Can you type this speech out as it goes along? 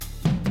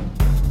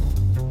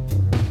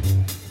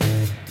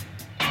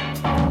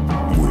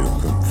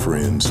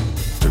offerings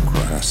to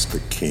Christ the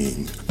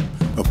King,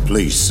 a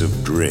place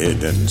of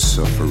dread and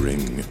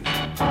suffering,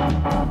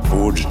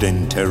 forged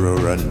in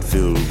terror and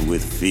filled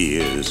with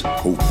fears,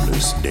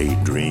 hopeless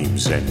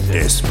daydreams and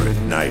desperate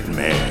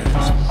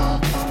nightmares.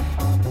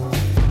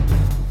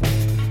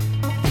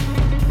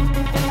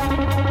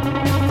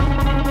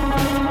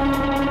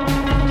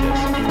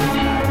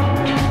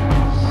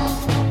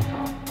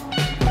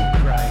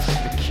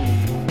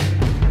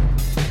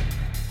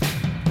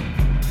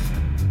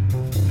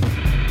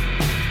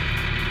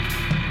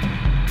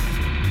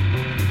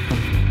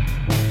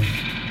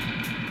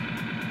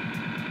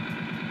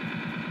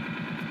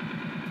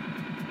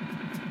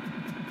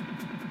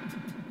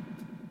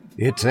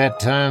 It's that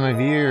time of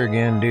year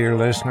again, dear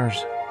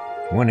listeners,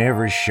 when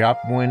every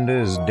shop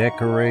window is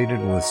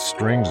decorated with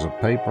strings of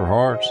paper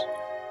hearts,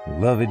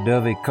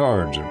 lovey-dovey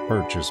cards are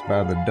purchased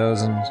by the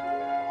dozens,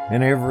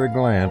 and every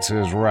glance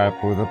is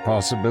ripe with the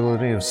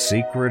possibility of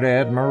secret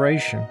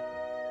admiration.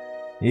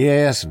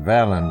 Yes,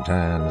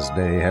 Valentine's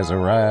Day has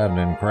arrived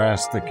in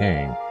Christ the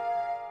King,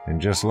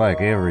 and just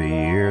like every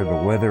year,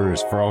 the weather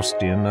is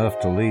frosty enough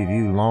to leave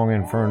you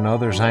longing for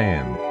another's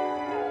hand,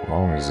 as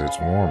long as it's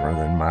warmer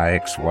than my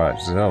ex-wife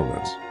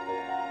Zelda's.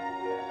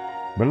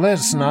 But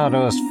let's not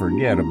us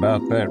forget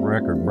about that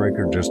record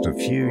breaker just a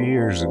few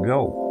years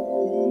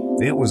ago.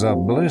 It was a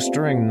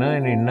blistering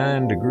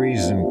 99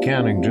 degrees and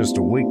counting just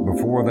a week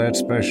before that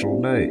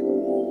special day.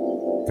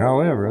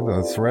 However,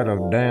 the threat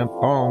of damp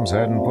palms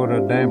hadn't put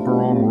a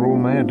damper on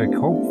romantic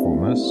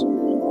hopefulness,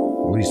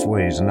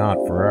 leastways not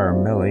for our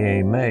Millie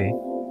A. May.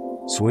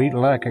 Sweet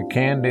like a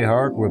candy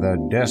heart with a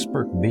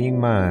desperate bee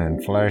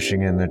mind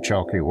flashing in the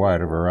chalky white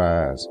of her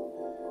eyes.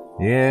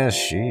 Yes,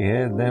 she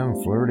had them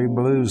flirty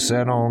blues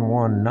set on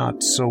one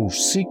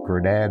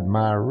not-so-secret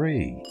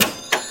admiree.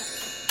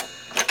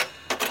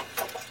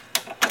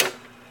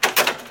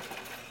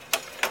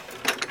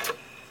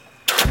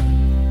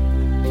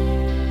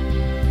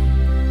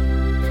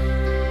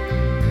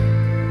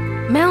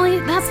 Melly,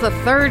 that's the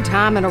third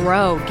time in a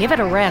row. Give it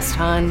a rest,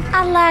 hun.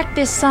 I like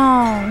this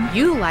song.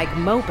 You like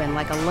moping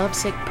like a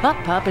lovesick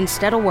pup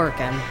instead of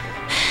working.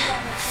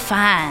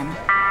 Fine.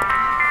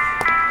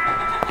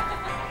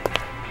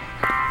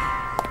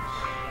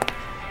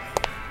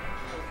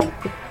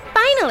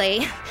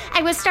 Finally,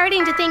 I was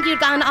starting to think you'd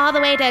gone all the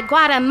way to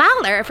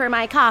Guatemala for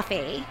my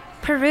coffee.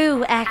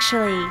 Peru,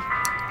 actually.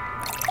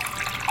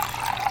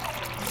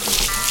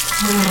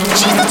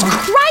 Jesus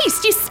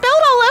Christ, you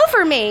spilled all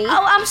over me.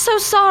 Oh, I'm so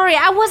sorry.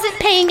 I wasn't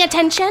Paying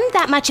attention?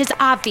 That much is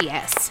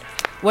obvious.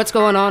 What's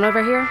going on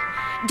over here?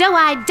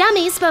 Doe-eyed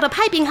dummy spilled a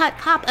piping hot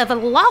pop of a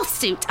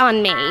lawsuit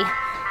on me.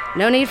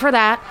 No need for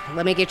that.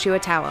 Let me get you a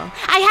towel.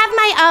 I have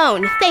my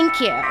own, thank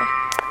you.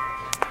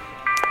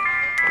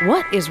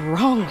 What is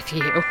wrong with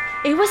you?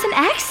 It was an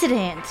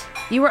accident.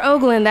 You were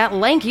ogling that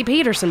lanky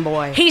Peterson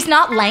boy. He's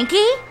not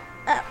lanky.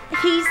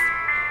 He's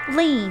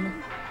lean.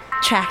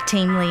 Track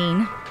team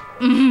lean.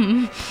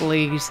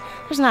 Please.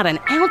 There's not an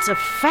ounce of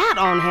fat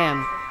on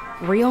him.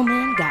 Real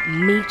men got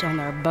meat on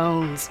their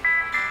bones.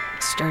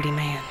 Sturdy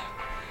man.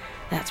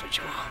 That's what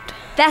you want.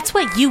 That's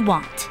what you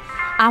want.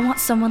 I want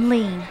someone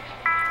lean.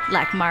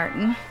 Like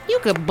Martin. You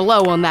could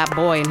blow on that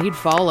boy and he'd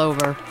fall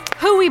over.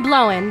 Who we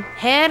blowing?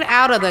 Head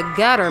out of the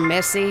gutter,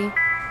 Missy.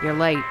 You're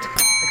late.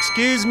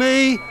 Excuse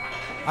me?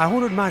 I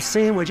ordered my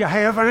sandwich a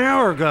half an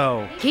hour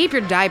ago. Keep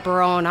your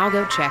diaper on. I'll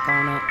go check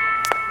on it.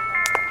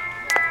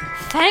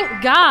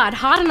 Thank God,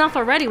 hot enough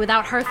already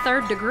without her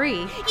third degree.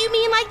 You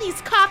mean like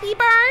these coffee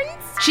burns?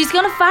 She's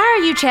gonna fire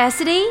you,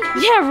 Chastity.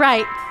 Yeah,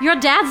 right. Your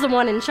dad's the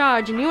one in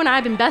charge, and you and I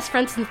have been best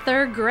friends since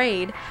third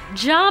grade.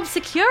 Job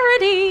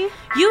security.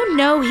 You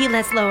know he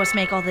lets Lois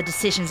make all the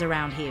decisions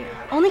around here.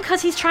 Only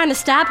 'cause he's trying to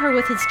stab her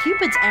with his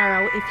Cupid's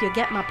arrow, if you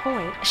get my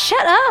point.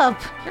 Shut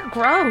up. You're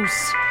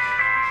gross.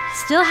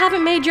 Still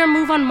haven't made your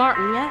move on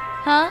Martin yet?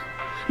 Huh?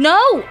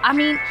 No, I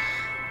mean,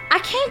 I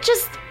can't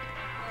just...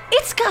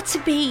 It's got to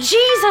be...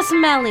 Jesus,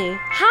 Melly.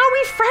 How are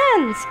we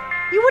friends?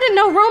 You wouldn't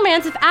know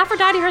romance if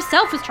Aphrodite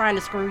herself was trying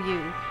to screw you.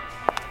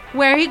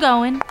 Where are you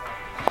going?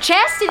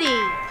 Chastity!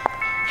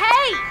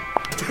 Hey!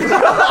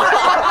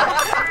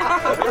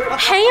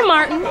 Hey,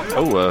 Martin.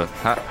 Oh,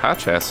 hi,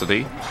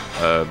 Chastity.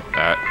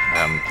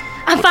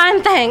 I'm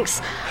fine,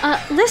 thanks.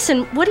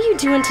 Listen, what are you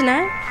doing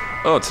tonight?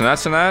 Oh,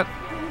 tonight?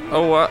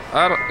 Oh,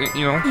 I don't,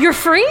 you know. You're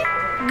free?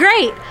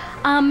 Great.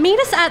 Meet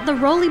us at the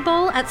Roly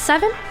Bowl at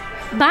 7.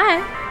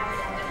 Bye.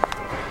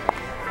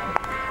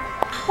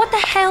 What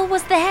the hell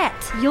was that?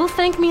 You'll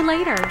thank me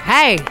later.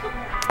 Hey,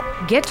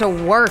 get to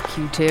work,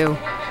 you two.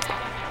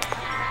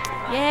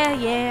 Yeah.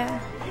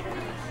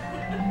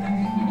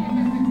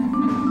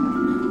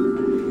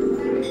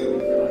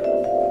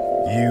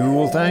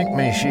 You'll thank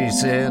me, she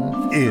said.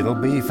 It'll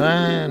be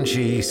fine,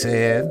 she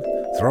said.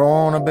 Throw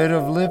on a bit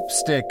of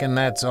lipstick and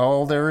that's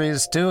all there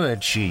is to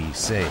it, she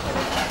said.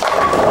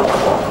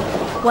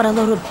 What a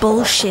load of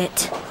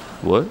bullshit.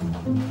 What?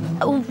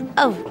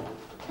 Oh,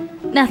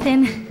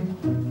 nothing.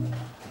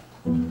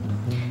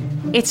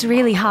 It's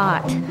really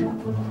hot.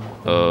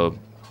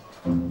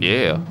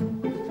 Yeah.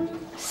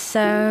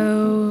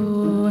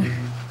 So...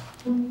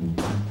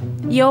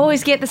 You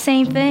always get the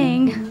same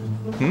thing.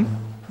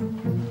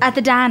 At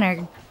the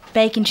diner,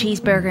 bacon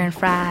cheeseburger and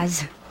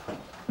fries.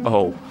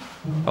 Oh,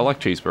 I like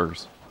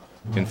cheeseburgers.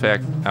 In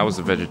fact, I was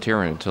a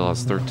vegetarian until I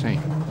was 13.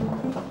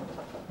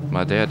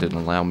 My dad didn't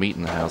allow meat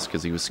in the house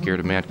because he was scared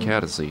of mad cow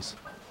disease.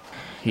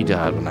 He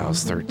died when I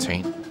was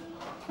 13.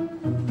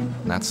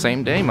 That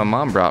same day, my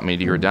mom brought me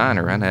to your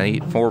diner and I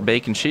ate 4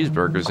 bacon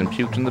cheeseburgers and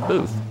puked in the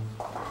booth.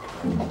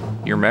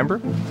 You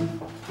remember?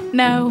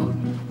 No.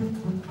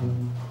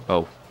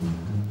 Oh.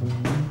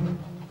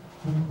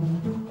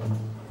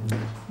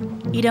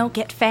 You don't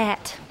get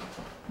fat.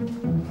 I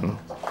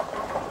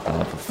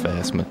have a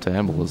fast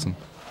metabolism.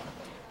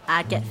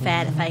 I'd get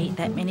fat if I ate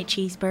that many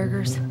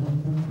cheeseburgers.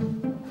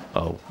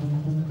 Oh.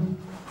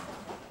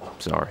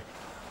 Sorry.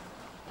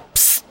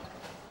 Psst.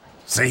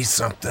 Say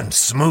something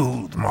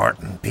smooth,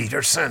 Martin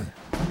Peterson.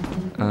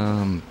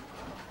 I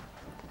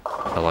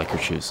like your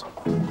shoes.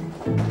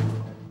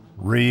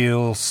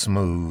 Real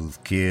smooth,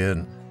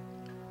 kid.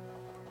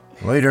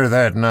 Later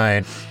that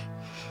night,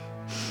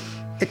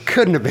 It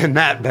couldn't have been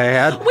that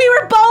bad. We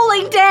were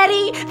bowling,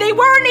 Daddy! They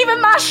weren't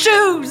even my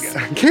shoes!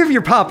 Give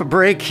your pop a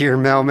break here,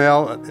 Mel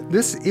Mel.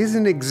 This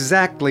isn't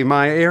exactly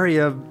my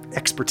area of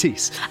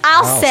expertise.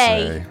 I'll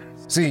say.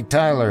 See,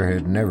 Tyler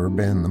had never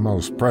been the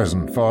most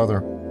present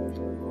father.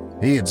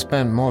 He had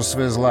spent most of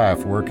his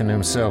life working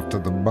himself to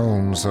the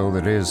bone so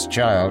that his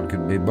child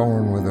could be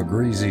born with a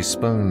greasy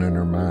spoon in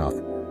her mouth.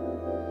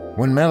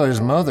 When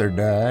Mellie's mother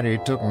died, he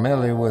took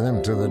Mellie with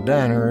him to the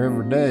diner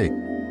every day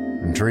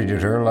and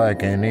treated her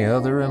like any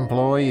other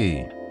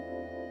employee.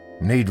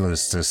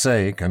 Needless to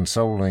say,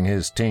 consoling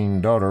his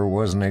teen daughter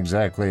wasn't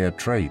exactly a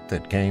trait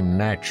that came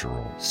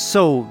natural.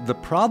 So the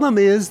problem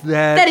is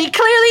that... That he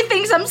clearly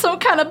thinks I'm some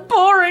kind of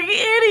boring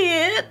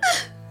idiot.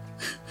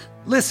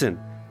 Listen,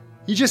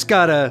 you just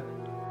gotta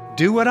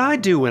do what I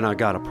do when I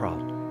got a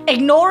problem.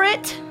 Ignore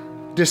it?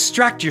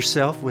 Distract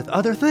yourself with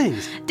other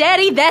things.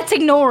 Daddy, that's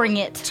ignoring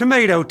it.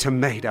 Tomato,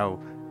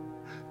 tomato.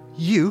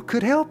 You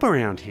could help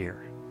around here.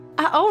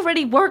 I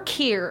already work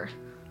here.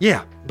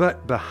 Yeah,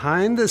 but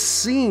behind the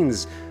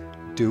scenes,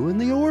 doing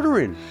the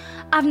ordering.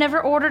 I've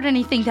never ordered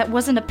anything that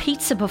wasn't a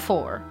pizza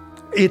before.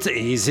 It's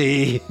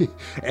easy.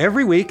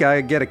 Every week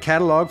I get a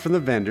catalog from the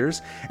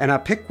vendors, and I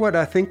pick what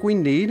I think we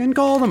need and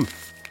call them.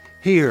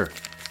 Here.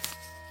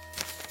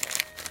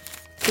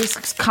 This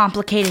looks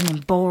complicated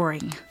and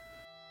boring.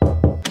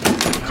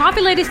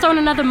 Coffee lady's throwing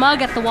another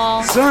mug at the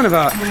wall. Son of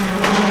a...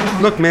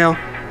 Look, Mel,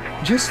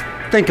 just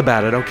think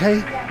about it,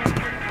 okay?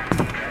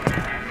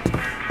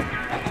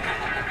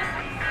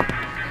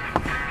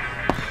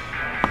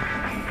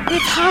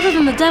 It's hotter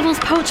than the devil's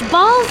poached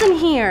balls in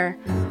here.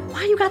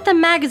 Why you got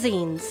them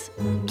magazines?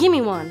 Give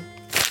me one.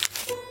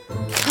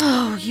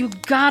 Oh, you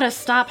gotta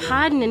stop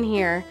hiding in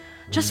here.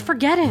 Just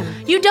forget him.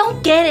 You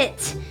don't get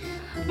it.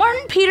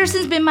 Martin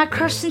Peterson's been my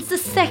crush since the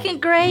 2nd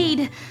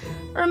grade.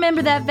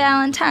 Remember that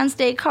Valentine's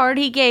Day card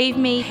he gave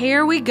me?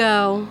 Here we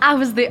go. I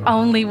was the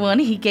only one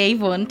he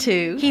gave one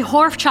to. He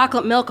whorfed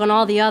chocolate milk on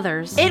all the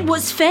others. It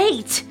was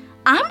fate.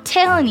 I'm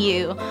telling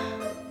you.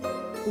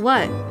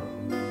 What?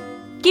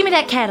 Give me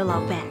that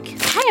catalog back.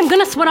 Hey, I'm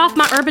gonna sweat off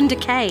my Urban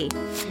Decay.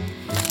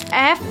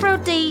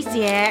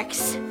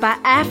 Aphrodisiacs by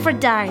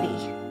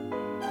Aphrodite.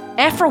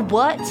 Aphro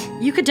what?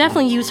 You could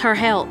definitely use her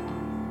help.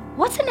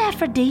 What's an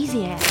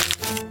aphrodisiac?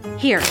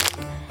 Here.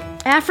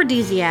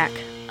 Aphrodisiac.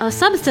 A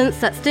substance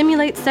that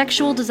stimulates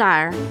sexual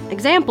desire.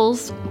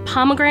 Examples: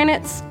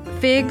 pomegranates,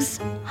 figs,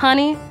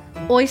 honey,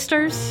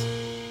 oysters.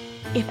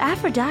 If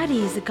Aphrodite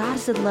is the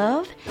goddess of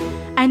love,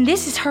 and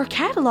this is her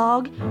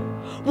catalog,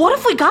 what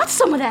if we got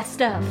some of that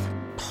stuff?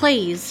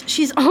 Please,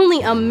 she's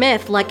only a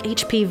myth like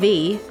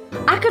HPV.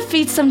 I could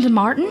feed some to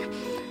Martin.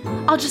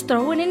 I'll just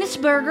throw it in his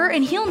burger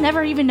and he'll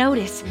never even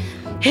notice.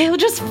 He'll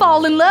just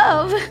fall in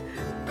love.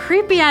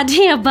 Creepy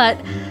idea, but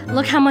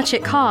look how much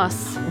it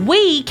costs.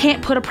 We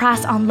can't put a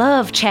price on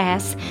love,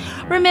 Chas.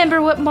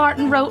 Remember what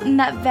Martin wrote in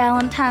that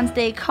Valentine's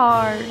Day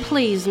card?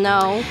 Please,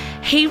 no.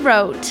 He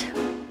wrote,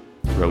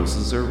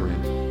 Roses are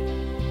red,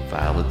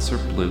 violets are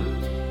blue,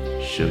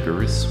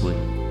 sugar is sweet,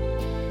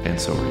 and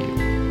so are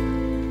you.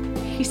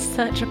 He's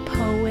such a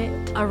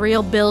poet. A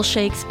real Bill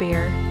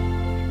Shakespeare.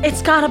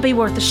 It's gotta be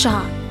worth a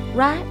shot,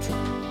 right?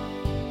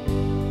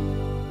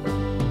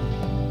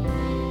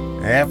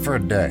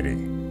 Aphrodite,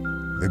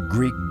 the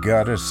Greek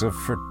goddess of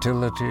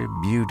fertility,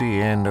 beauty,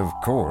 and, of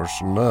course,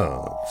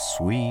 love,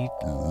 sweet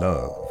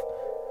love.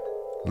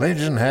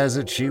 Legend has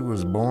it she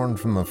was born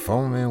from the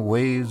foamy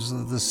waves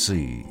of the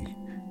sea.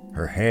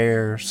 Her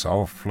hair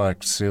soft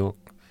like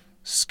silk,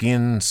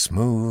 skin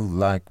smooth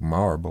like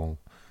marble,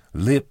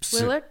 lips...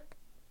 Willard?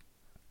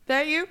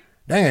 That you?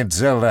 Dang it,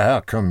 Zelda, how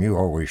come you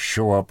always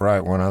show up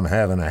right when I'm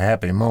having a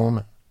happy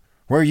moment?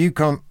 Where you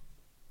come...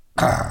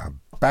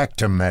 back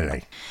to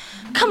Mellie.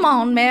 Come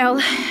on,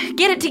 Mel.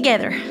 Get it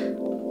together.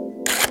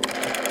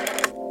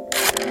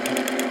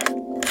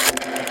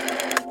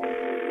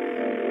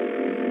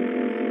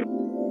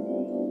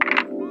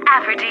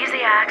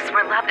 Aphrodisiacs,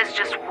 where love is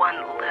just one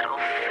little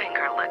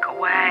finger lick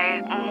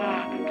away.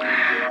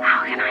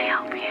 How can I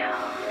help you?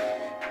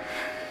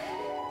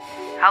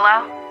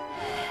 Hello?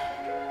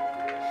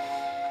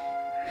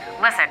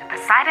 Listen,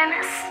 Poseidon,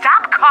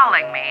 stop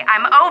calling me.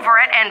 I'm over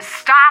it, and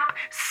stop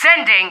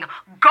sending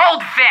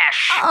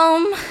goldfish.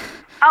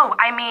 Oh,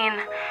 I mean,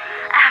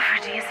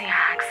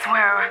 aphrodisiacs,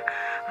 where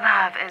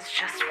love is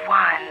just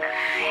one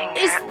finger.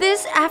 Is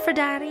this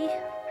Aphrodite?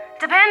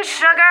 Depends,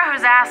 sugar,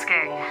 who's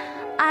asking.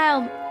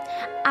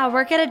 I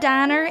work at a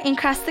diner in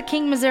Christ the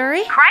King,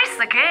 Missouri. Christ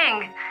the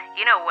King.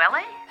 You know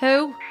Willie?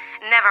 Who?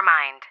 Never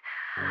mind.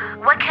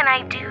 What can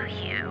I do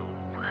you,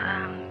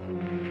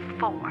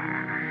 for?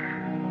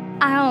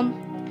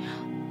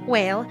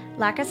 Well,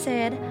 like I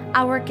said,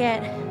 I work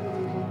at...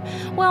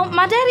 Well,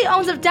 my daddy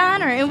owns a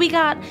diner, and we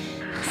got...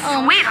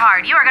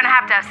 Sweetheart, you are gonna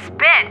have to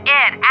spit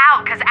it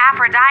out, because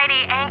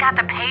Aphrodite ain't got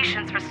the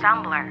patience for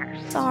stumblers.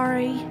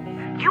 Sorry.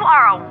 You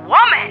are a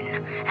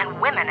woman,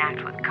 and women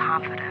act with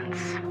confidence.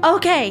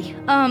 Okay,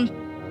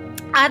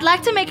 I'd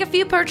like to make a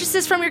few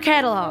purchases from your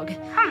catalog.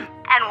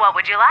 And what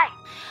would you like?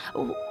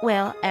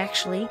 Well,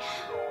 actually,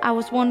 I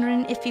was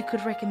wondering if you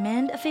could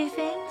recommend a few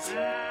things.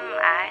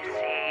 I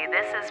see.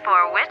 This is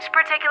for which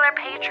particular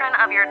patron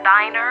of your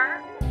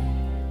diner?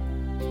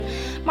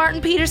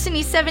 Martin Peterson,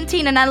 he's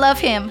 17 and I love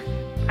him.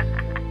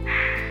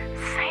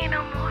 Say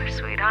no more,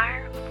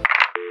 sweetheart.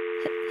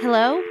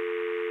 Hello?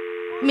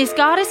 Miss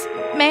Goddess,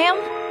 ma'am?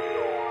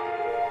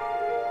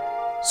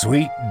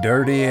 Sweet,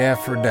 dirty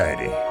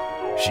Aphrodite.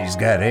 She's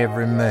got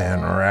every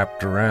man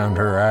wrapped around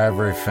her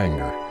ivory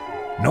finger.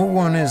 No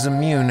one is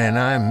immune, and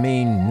I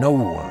mean no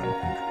one.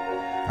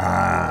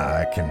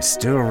 I can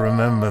still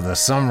remember the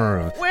summer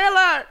of... Well,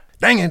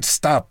 Dang it,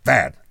 stop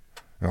that.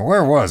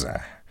 Where was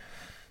I?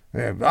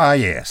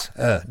 Yes,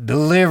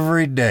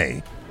 delivery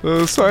day.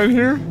 Sign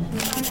here,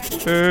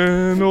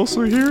 and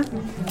also here,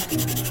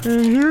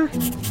 and here,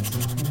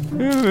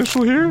 and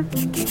initial here,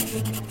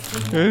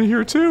 and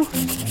here too,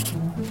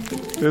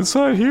 and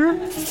sign here.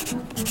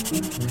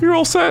 You're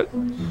all set.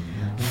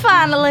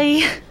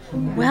 Finally.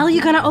 Well,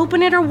 you gonna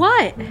open it or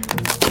what?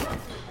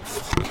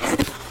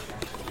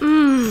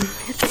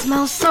 It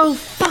smells so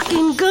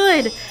fucking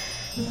good.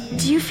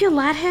 Do you feel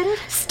lightheaded?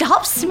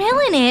 Stop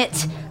smelling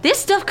it. This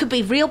stuff could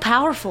be real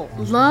powerful.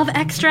 Love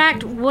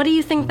extract, what do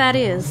you think that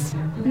is?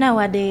 No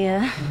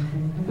idea.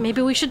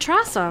 Maybe we should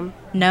try some.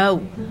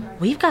 No,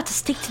 we've got to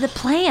stick to the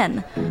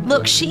plan.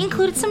 Look, she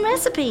included some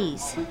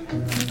recipes.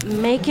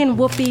 Making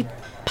whoopie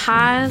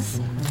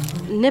pies,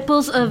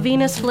 nipples of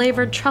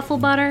Venus-flavored truffle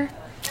butter,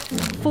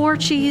 4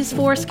 cheese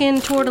foreskin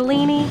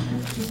tortellini,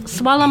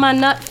 swallow my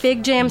nut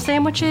fig jam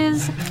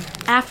sandwiches,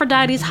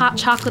 Aphrodite's hot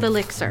chocolate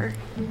elixir.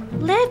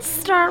 Let's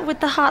start with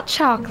the hot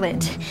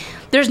chocolate.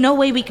 There's no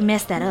way we can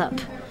mess that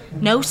up.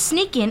 No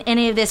sneaking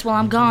any of this while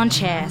I'm gone,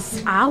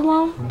 Chas. I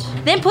won't.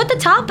 Then put the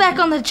top back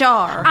on the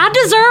jar. I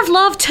deserve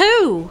love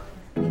too.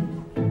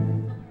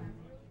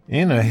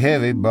 In a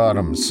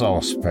heavy-bottomed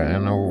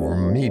saucepan over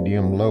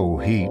medium-low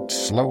heat,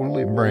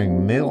 slowly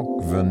bring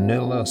milk,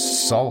 vanilla,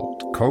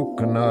 salt,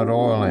 coconut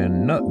oil,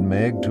 and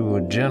nutmeg to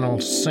a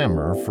gentle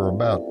simmer for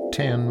about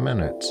 10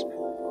 minutes.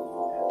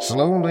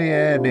 Slowly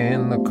add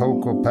in the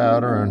cocoa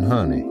powder and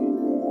honey.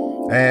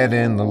 Add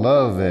in the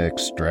love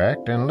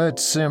extract and let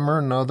simmer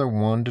another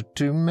 1 to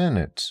 2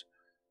 minutes.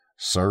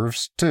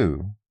 Serves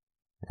 2,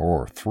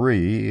 or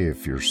 3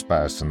 if you're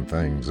spicing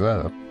things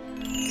up.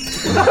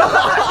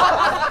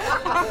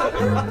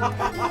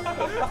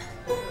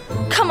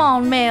 Come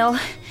on, Mel.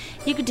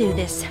 You could do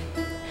this.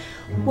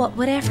 What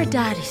would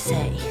Aphrodite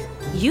say?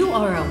 You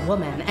are a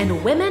woman,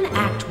 and women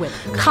act with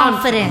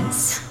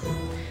Confidence.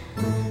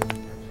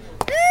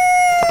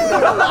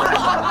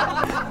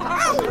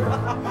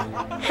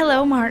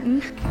 Hello,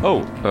 Martin.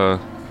 Oh,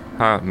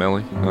 hi,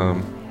 Melly.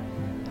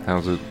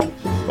 How's it?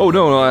 Oh,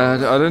 no, I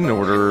didn't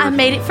order. I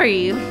made it for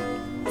you.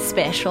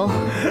 Special.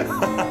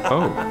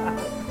 Oh,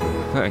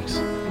 thanks.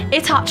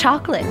 It's hot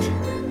chocolate.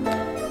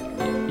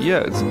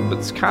 Yeah,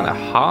 it's kind of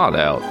hot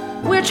out.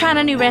 We're trying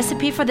a new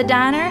recipe for the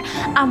diner.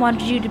 I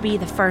wanted you to be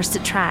the first to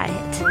try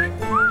it.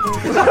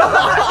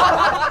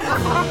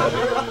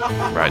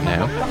 Right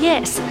now?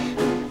 Yes.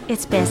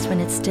 It's best when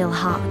it's still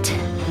hot.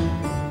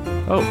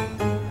 Oh,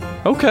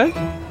 okay.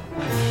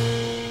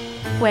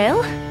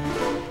 Well,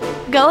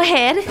 go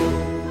ahead.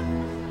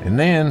 And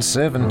then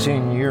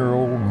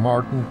 17-year-old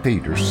Martin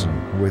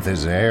Peterson, with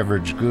his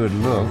average good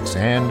looks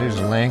and his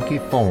lanky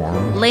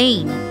form,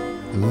 lean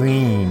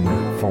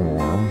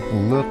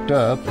form, looked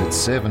up at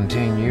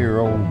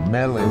 17-year-old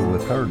Melly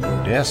with her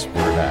desperate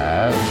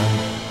eyes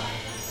and...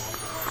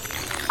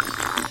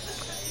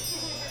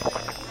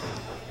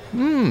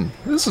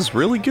 This is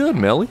really good,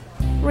 Melly.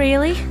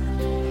 Really?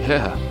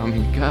 Yeah, I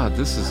mean, God,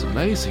 this is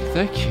amazing.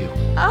 Thank you.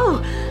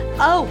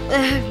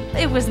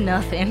 It was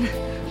nothing.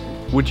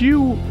 Would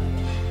you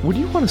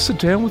want to sit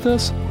down with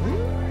us?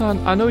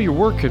 I know you're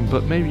working,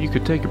 but maybe you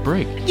could take a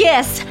break.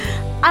 Yes.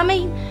 I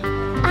mean,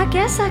 I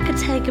guess I could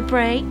take a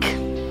break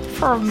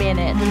for a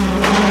minute.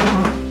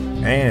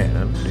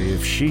 And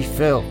if she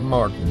felt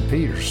Martin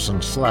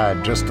Peterson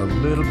slide just a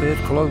little bit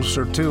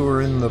closer to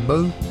her in the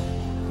booth,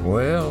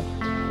 well,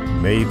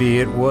 maybe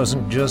it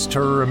wasn't just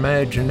her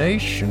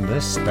imagination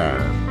this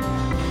time.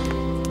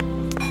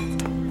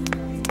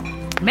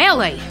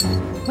 Melly!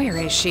 Where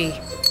is she?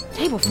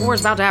 Table 4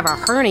 is about to have a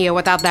hernia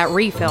without that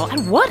refill.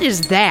 And what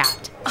is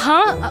that?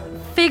 Huh?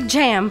 Fig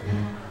jam.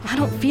 I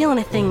don't feel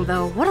anything,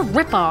 though. What a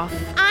ripoff.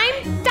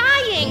 I'm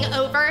dying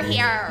over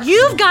here.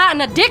 You've got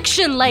an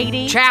addiction,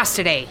 lady.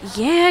 Chastity.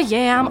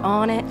 Yeah, I'm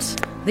on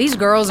it. These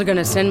girls are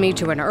gonna send me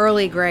to an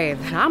early grave,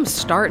 and I'm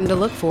starting to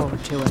look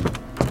forward to it.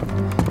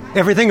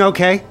 Everything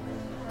okay?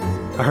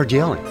 I heard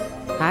yelling.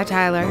 Hi,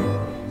 Tyler.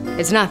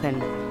 It's nothing.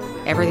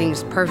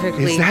 Everything's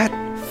perfectly... Is that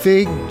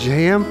fig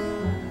jam?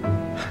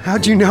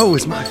 How'd you know it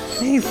was my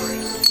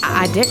favorite?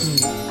 I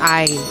didn't.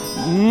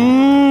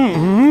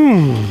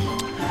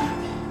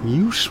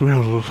 You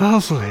smell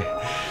lovely.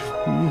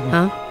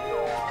 Huh?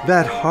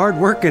 That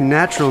hard-working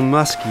natural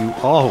musk you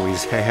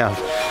always have.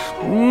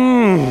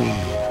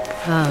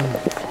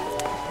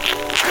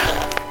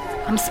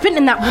 I'm spitting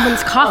in that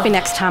woman's coffee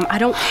next time. I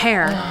don't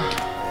care.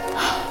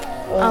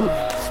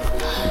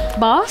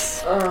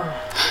 Boss?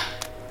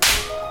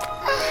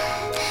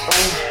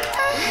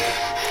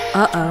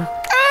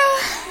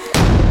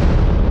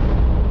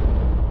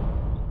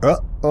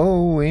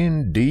 Uh-oh,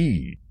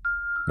 indeed.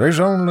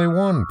 There's only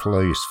one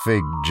place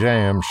fig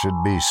jam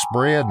should be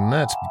spread, and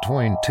that's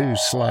between two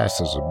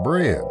slices of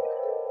bread.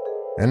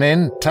 An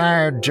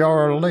entire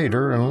jar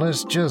later, and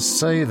let's just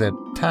say that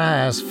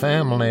Ty's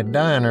family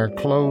diner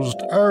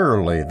closed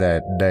early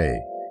that day.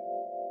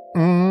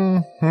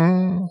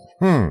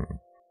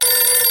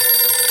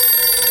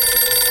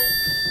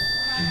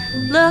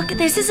 Look,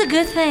 this is a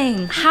good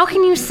thing. How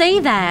can you say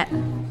that?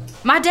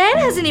 My dad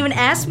hasn't even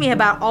asked me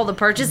about all the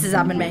purchases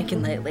I've been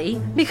making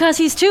lately. Because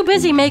he's too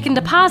busy making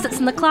deposits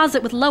in the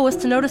closet with Lois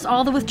to notice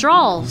all the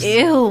withdrawals.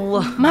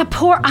 Ew. My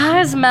poor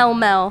eyes,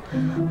 Mel.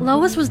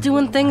 Lois was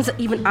doing things that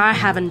even I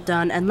haven't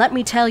done, and let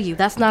me tell you,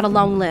 that's not a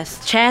long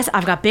list. Chaz,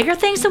 I've got bigger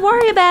things to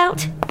worry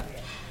about.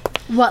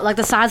 What, like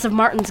the size of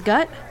Martin's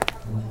gut?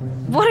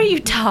 What are you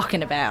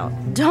talking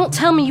about? Don't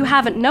tell me you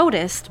haven't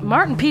noticed.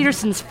 Martin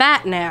Peterson's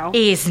fat now.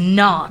 Is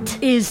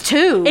not. Is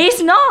too.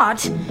 Is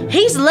not.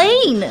 He's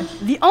lean.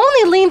 The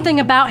only lean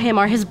thing about him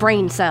are his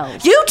brain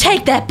cells. You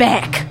take that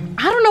back.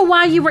 I don't know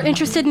why you were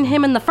interested in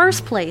him in the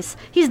first place.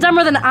 He's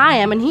dumber than I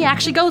am, and he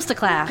actually goes to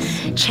class.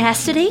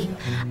 Chastity,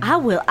 I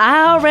will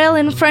IRL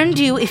unfriend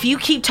you if you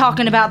keep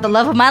talking about the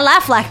love of my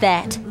life like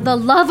that. The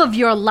love of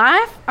your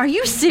life? Are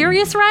you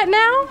serious right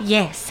now?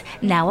 Yes.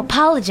 Now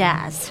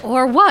apologize.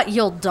 Or what?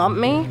 You'll dump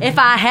me? If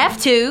I have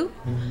to.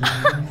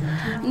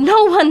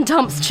 No one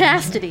dumps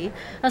Chastity,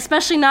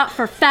 especially not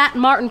for fat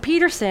Martin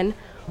Peterson.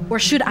 Or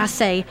should I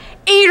say,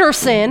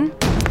 Eaterson.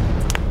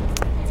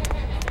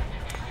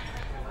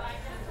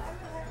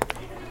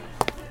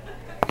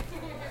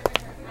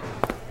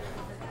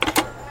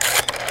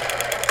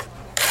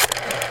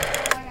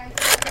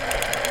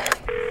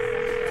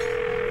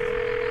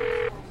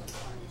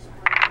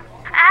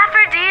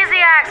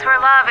 For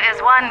love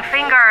is one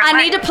finger. I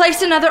need to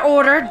place another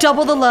order,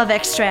 double the love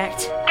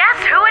extract.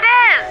 Guess who it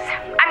is?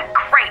 I'm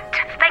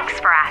great. Thanks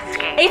for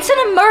asking. It's an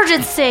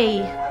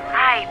emergency.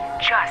 I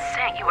just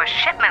sent you a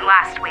shipment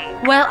last week.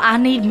 Well, I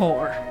need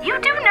more. You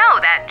do know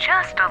that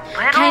just a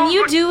little... Can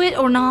you do it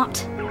or not?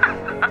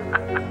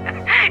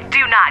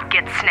 Do not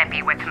get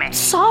snippy with me.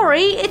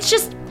 Sorry, it's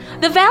just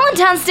the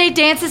Valentine's Day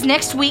dance is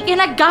next week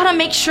and I gotta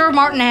make sure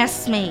Martin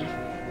asks me.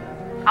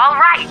 All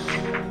right.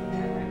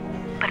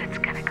 But it's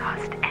gonna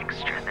cost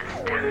extra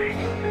this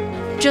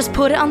time. Just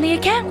put it on the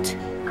account.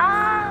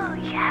 Oh,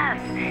 yes,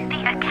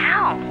 the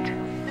account.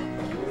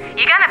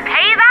 You gonna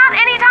pay that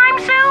anytime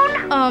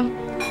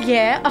soon?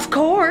 Yeah, of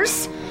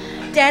course.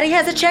 Daddy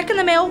has a check in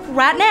the mail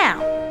right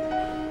now.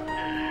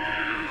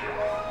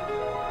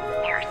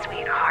 You're a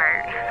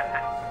sweetheart.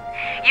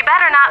 You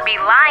better not be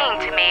lying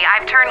to me.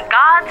 I've turned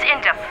gods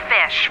into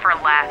fish for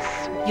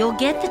less. You'll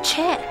get the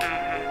check.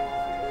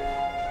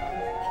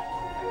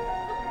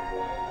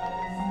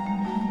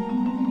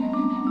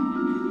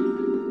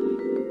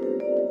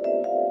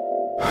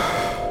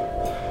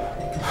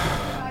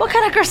 What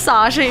kind of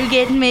corsage are you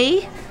getting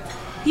me?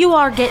 You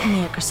are getting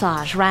me a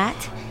corsage, right?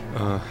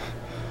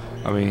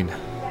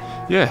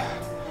 Yeah.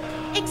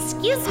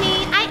 Excuse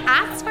me, I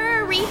asked for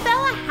a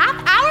refill a half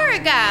hour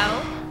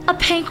ago. A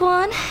pink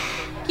one?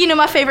 You know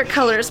my favorite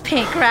color is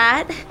pink,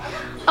 right?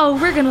 Oh,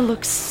 we're gonna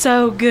look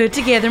so good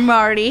together,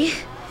 Marty.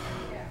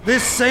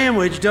 This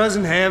sandwich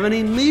doesn't have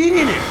any meat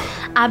in it.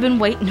 I've been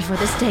waiting for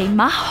this day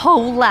my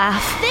whole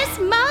life. This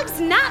mug's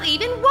not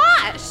even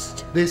washed.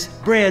 This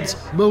bread's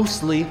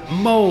mostly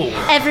mold.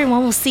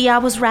 Everyone will see I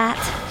was right.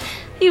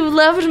 You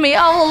loved me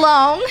all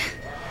along.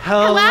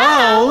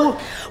 Hello?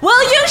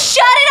 Will you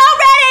shut it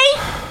already?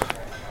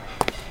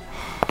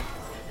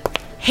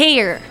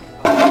 Here.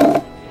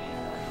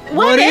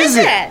 What is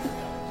it?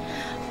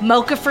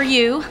 Mocha for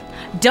you.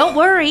 Don't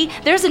worry,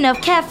 there's enough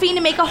caffeine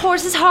to make a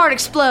horse's heart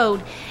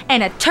explode.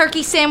 And a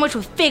turkey sandwich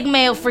with fig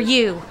mayo for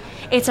you.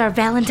 It's our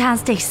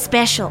Valentine's Day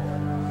special.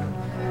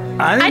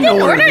 I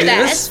didn't order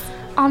this.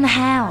 On the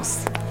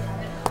house.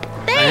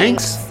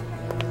 Thanks.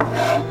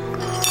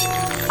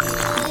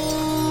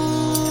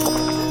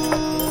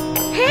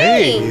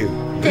 Hey,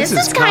 this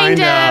is kind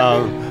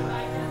of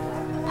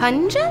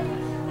pungent?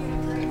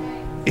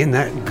 in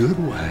that good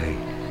way.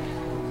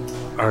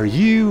 Are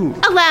you...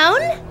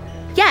 Alone?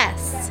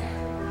 Yes.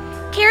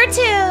 Care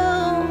to...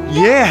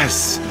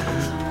 Yes!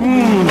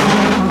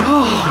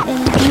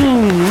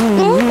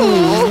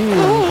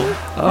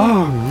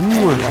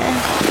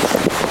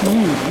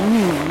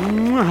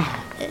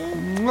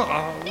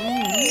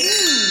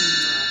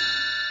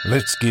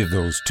 Let's give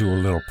those two a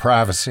little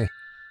privacy.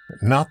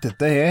 Not that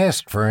they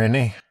asked for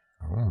any.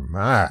 Oh,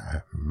 my.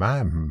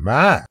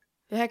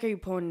 The heck are you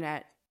pointing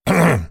at?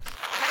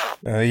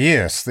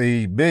 Yes,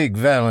 the big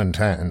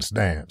Valentine's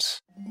dance.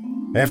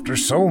 After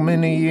so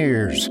many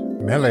years,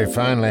 Millie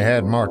finally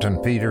had Martin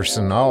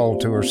Peterson all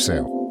to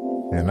herself.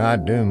 And I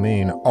do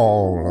mean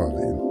all of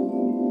him.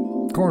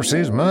 Of course,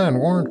 his mind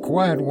weren't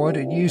quite what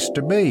it used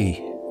to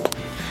be.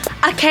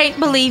 I can't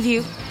believe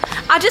you.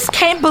 I just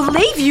can't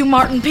believe you,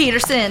 Martin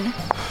Peterson.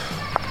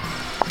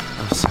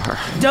 I'm sorry.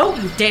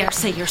 Don't you dare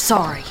say you're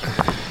sorry.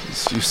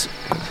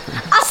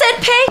 I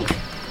said pink!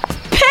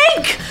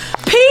 Pink!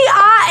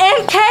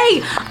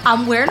 P-I-N-K!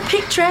 I'm wearing a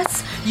pink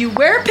dress, you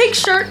wear a pink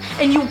shirt,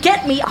 and you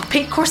get me a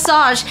pink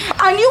corsage.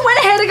 And you went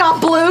ahead and got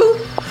blue?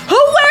 Who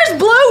wears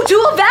blue to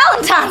a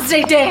Valentine's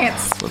Day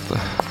dance? But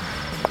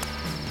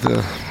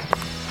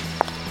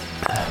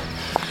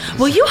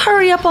Will you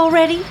hurry up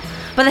already?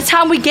 By the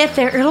time we get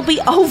there, it'll be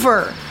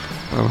over.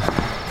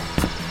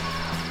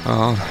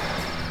 On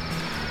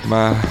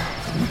my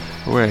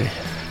way.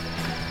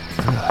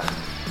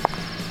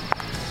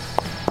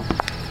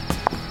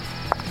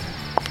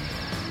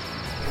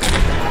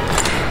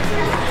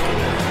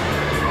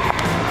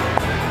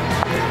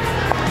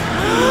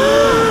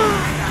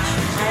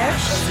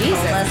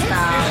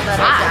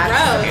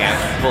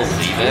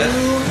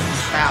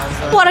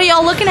 What are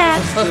y'all looking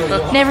at?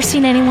 Never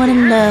seen anyone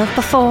in love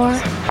before.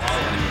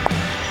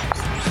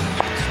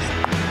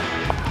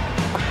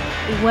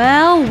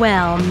 Well,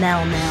 Mel.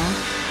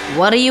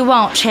 What do you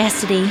want,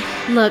 Chastity?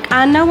 Look,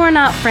 I know we're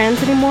not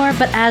friends anymore,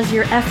 but as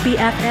your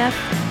FBFF,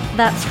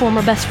 that's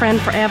former best friend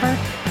forever,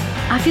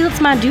 I feel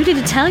it's my duty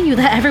to tell you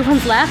that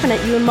everyone's laughing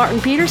at you and Martin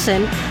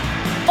Peterson.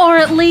 Or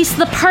at least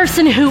the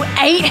person who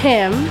ate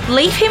him.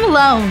 Leave him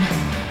alone.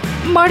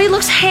 Marty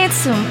looks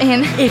handsome,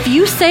 and... If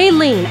you say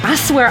lean, I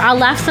swear I'll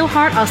laugh so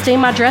hard I'll stain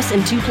my dress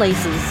in 2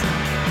 places.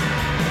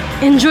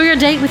 Enjoy your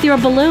date with your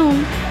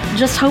balloon.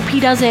 Just hope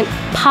he doesn't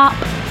pop.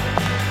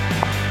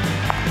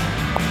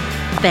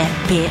 That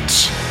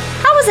bitch.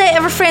 How was I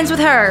ever friends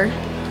with her?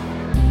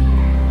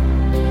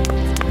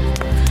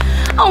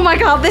 Oh my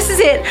god, this is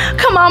it.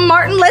 Come on,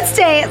 Martin, let's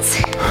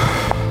dance.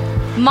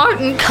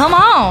 Martin, come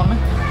on.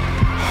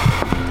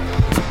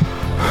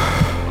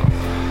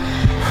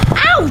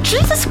 Ow,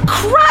 Jesus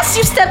Christ,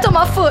 you stepped on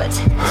my foot.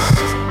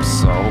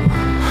 So?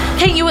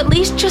 Can't you at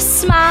least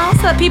just smile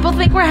so that people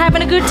think we're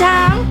having a good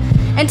time?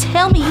 And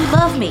tell me you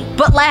love me,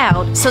 but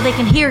loud, so they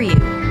can hear you.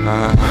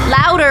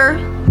 Louder.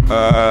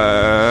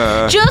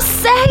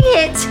 Just say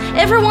it.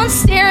 Everyone's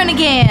staring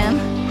again.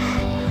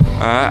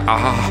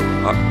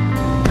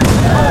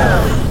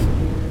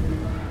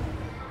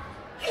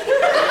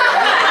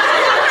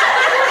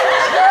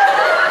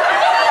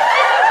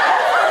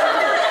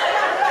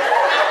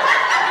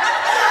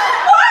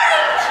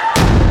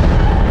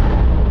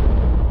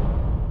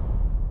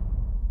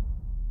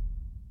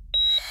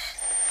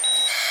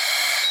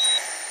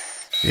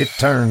 It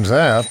turns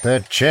out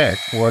that check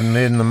wasn't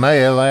in the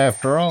mail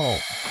after all.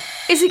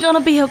 Is he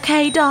gonna be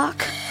okay,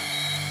 Doc?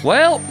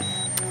 Well,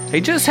 he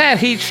just had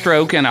heat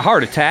stroke and a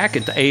heart attack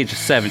at the age of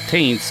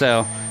 17,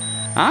 so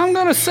I'm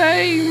gonna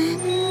say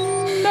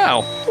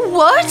no.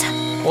 What?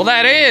 Well,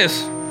 that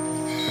is,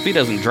 if he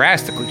doesn't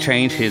drastically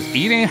change his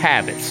eating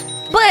habits.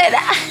 But...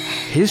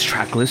 His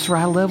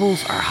triglyceride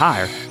levels are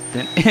higher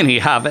than any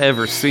I've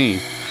ever seen.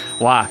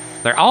 Why,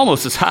 they're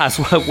almost as high as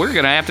what we're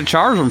gonna have to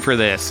charge him for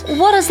this.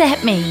 What does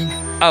that mean?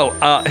 Oh,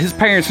 his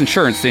parents'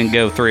 insurance didn't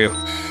go through.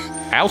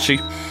 Ouchie.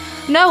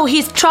 No,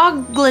 he's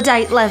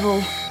troglodyte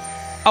level.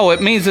 Oh,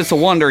 it means it's a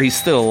wonder he's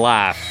still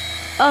alive.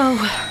 Oh.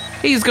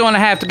 He's going to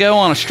have to go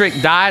on a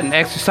strict diet and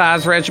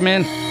exercise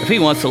regimen if he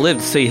wants to live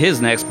to see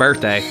his next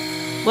birthday,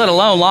 let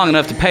alone long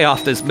enough to pay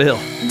off this bill.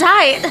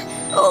 Diet?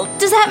 Oh,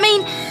 does that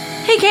mean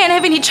he can't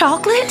have any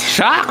chocolate?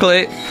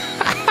 Chocolate?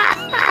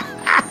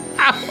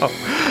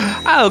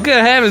 Oh,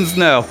 good heavens,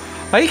 no.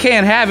 He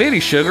can't have any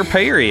sugar,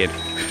 period.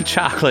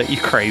 Chocolate, you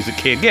crazy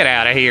kid. Get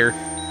out of here.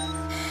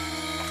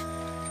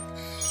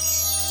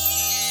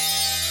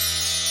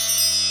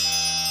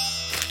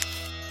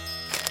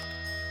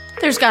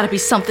 There's gotta be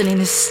something in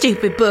this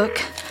stupid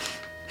book.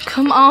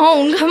 Come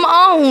on.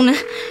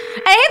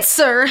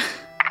 Answer!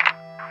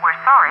 We're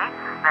sorry.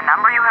 The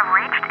number you have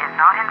reached is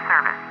not in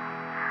service.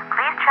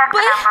 Please check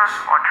the number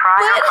or try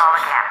your call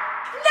again.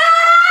 No!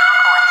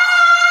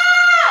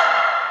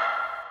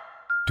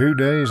 2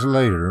 days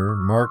later,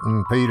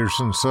 Martin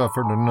Peterson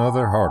suffered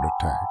another heart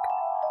attack.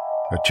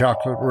 A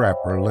chocolate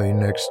wrapper lay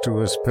next to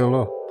his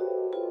pillow.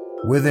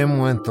 With him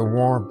went the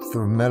warmth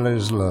of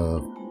Mellie's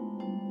love.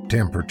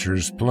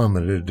 Temperatures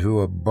plummeted to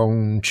a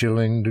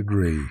bone-chilling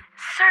degree.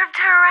 Served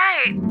her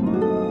right.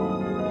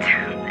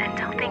 And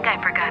don't think I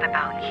forgot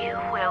about you,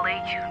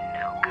 Willie, you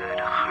no-good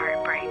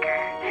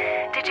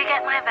heartbreaker. Did you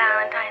get my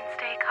Valentine's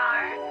Day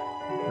card?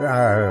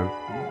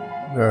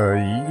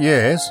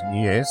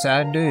 Yes,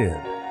 I did.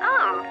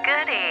 Oh,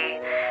 goody.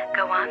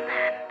 Go on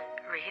then.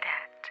 Read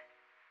it.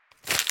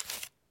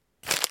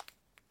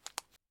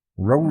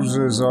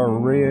 Roses are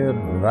red,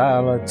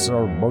 violets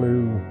are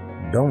blue.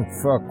 Don't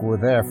fuck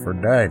with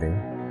Aphrodite,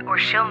 or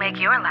she'll make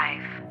your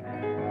life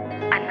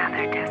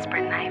another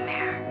desperate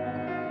nightmare.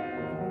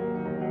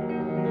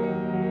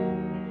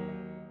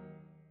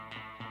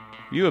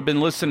 You have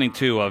been listening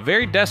to a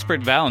very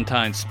desperate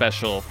Valentine's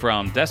special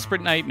from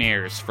Desperate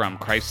Nightmares from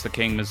Christ the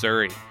King,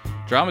 Missouri,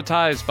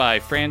 dramatized by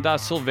Fran da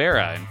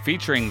Silveira and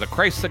featuring the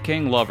Christ the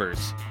King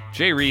lovers,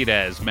 Jay Reed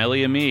as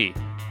Melly Amie,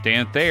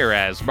 Dan Thayer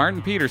as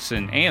Martin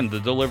Peterson and the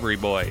Delivery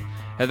Boy,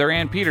 Heather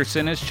Ann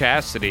Peterson as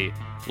Chastity,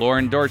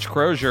 Lauren Dorch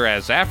Crozier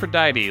as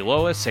Aphrodite,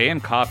 Lois,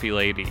 and Coffee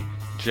Lady,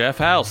 Jeff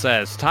House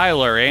as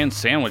Tyler and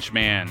Sandwich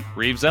Man,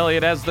 Reeves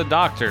Elliott as the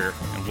Doctor,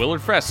 and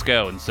Willard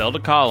Fresco and Zelda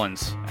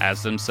Collins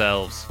as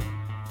themselves.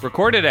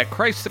 Recorded at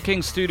Christ the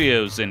King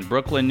Studios in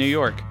Brooklyn, New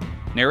York.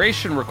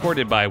 Narration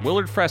recorded by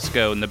Willard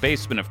Fresco in the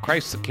basement of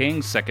Christ the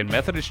King Second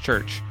Methodist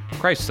Church,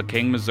 Christ the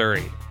King,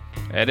 Missouri.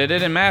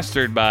 Edited and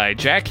mastered by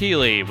Jack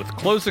Healy, with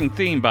closing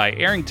theme by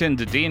Arrington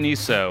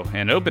DiDioniso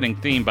and opening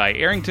theme by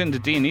Arrington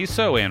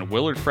DiDioniso and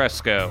Willard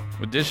Fresco.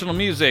 Additional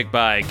music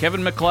by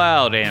Kevin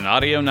MacLeod and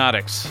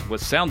Audionautics,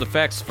 with sound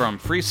effects from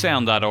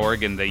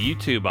freesound.org and the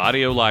YouTube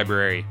audio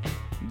library.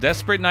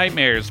 Desperate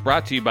Nightmares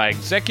brought to you by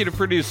executive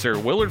producer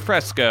Willard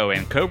Fresco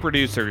and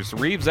co-producers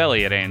Reeves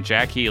Elliott and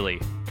Jack Healy.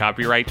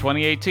 Copyright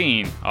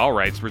 2018, all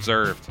rights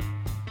reserved.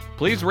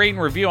 Please rate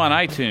and review on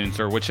iTunes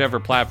or whichever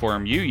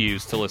platform you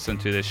use to listen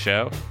to this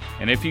show.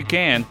 And if you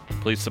can,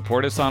 please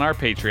support us on our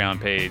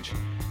Patreon page.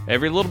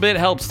 Every little bit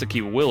helps to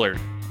keep Willard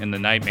and the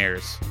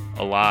Nightmares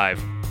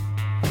alive.